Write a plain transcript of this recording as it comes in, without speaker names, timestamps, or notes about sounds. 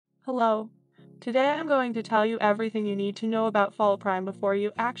Hello. Today I'm going to tell you everything you need to know about Foliprime before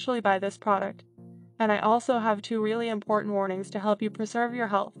you actually buy this product. And I also have two really important warnings to help you preserve your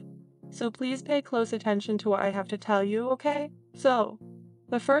health. So please pay close attention to what I have to tell you, okay? So,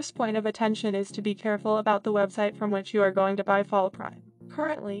 the first point of attention is to be careful about the website from which you are going to buy Foliprime.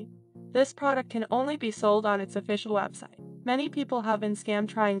 Currently, this product can only be sold on its official website. Many people have been scammed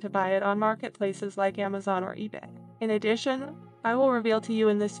trying to buy it on marketplaces like Amazon or eBay. In addition, I will reveal to you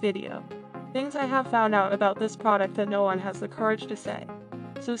in this video things I have found out about this product that no one has the courage to say.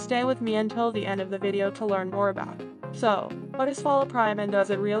 So stay with me until the end of the video to learn more about it. So, what is Foliprime and does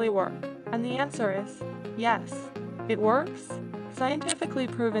it really work? And the answer is, yes, it works. Scientifically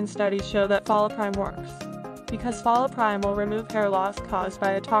proven studies show that Foliprime works, because Foliprime will remove hair loss caused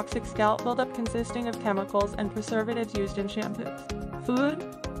by a toxic scalp buildup consisting of chemicals and preservatives used in shampoos, food,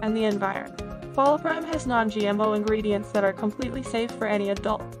 and the environment. Foliprime has non-GMO ingredients that are completely safe for any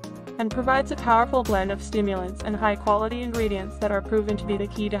adult, and provides a powerful blend of stimulants and high-quality ingredients that are proven to be the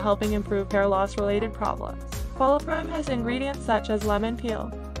key to helping improve hair loss-related problems. Foliprime has ingredients such as lemon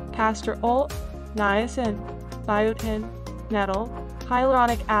peel, castor oil, niacin, biotin, nettle,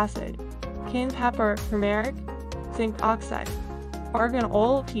 hyaluronic acid, cayenne pepper, turmeric, zinc oxide, argan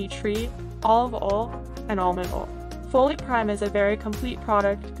oil, tea tree, olive oil, and almond oil. Foliprime is a very complete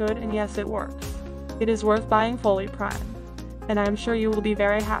product, good, and yes, it works. It is worth buying Foliprime, and I am sure you will be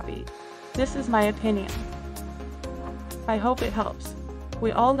very happy. This is my opinion. I hope it helps.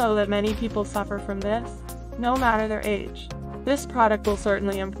 We all know that many people suffer from this, no matter their age. This product will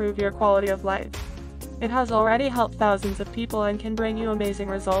certainly improve your quality of life. It has already helped thousands of people and can bring you amazing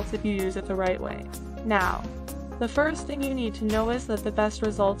results if you use it the right way. Now, the first thing you need to know is that the best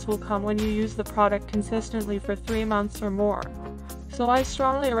results will come when you use the product consistently for 3 months or more. So I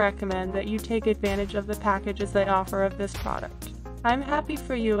strongly recommend that you take advantage of the packages they offer of this product. I'm happy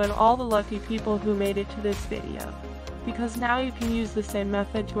for you and all the lucky people who made it to this video, because now you can use the same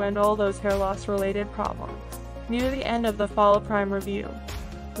method to end all those hair loss related problems. Near the end of the Foliprime review,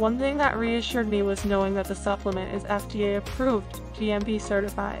 one thing that reassured me was knowing that the supplement is FDA approved, GMP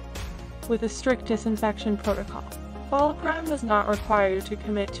certified, with a strict disinfection protocol. Foliprime does not require you to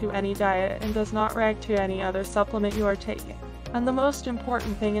commit to any diet and does not react to any other supplement you are taking. And the most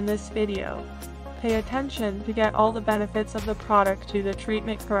important thing in this video, pay attention to get all the benefits of the product to the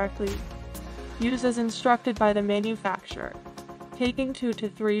treatment correctly. Use as instructed by the manufacturer, taking 2 to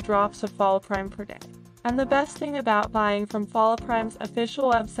 3 drops of Foliprime per day. And the best thing about buying from Foliprime's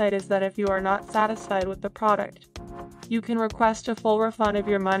official website is that if you are not satisfied with the product, you can request a full refund of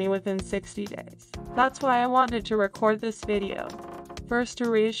your money within 60 days. That's why I wanted to record this video. First, to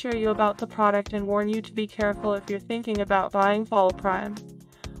reassure you about the product and warn you to be careful if you're thinking about buying Foliprime.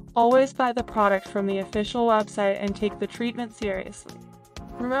 Always buy the product from the official website and take the treatment seriously.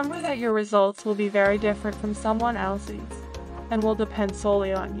 Remember that your results will be very different from someone else's and will depend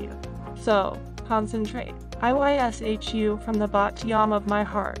solely on you. So, concentrate. I wish you from the bottom of my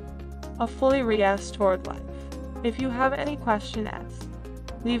heart a fully restored life. If you have any questions,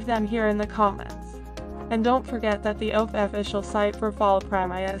 leave them here in the comments. And don't forget that the official site for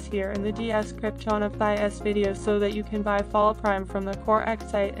Foliprime is here in the description of this video so that you can buy Foliprime from the correct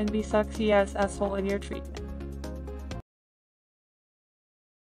site and be successful in your treatment.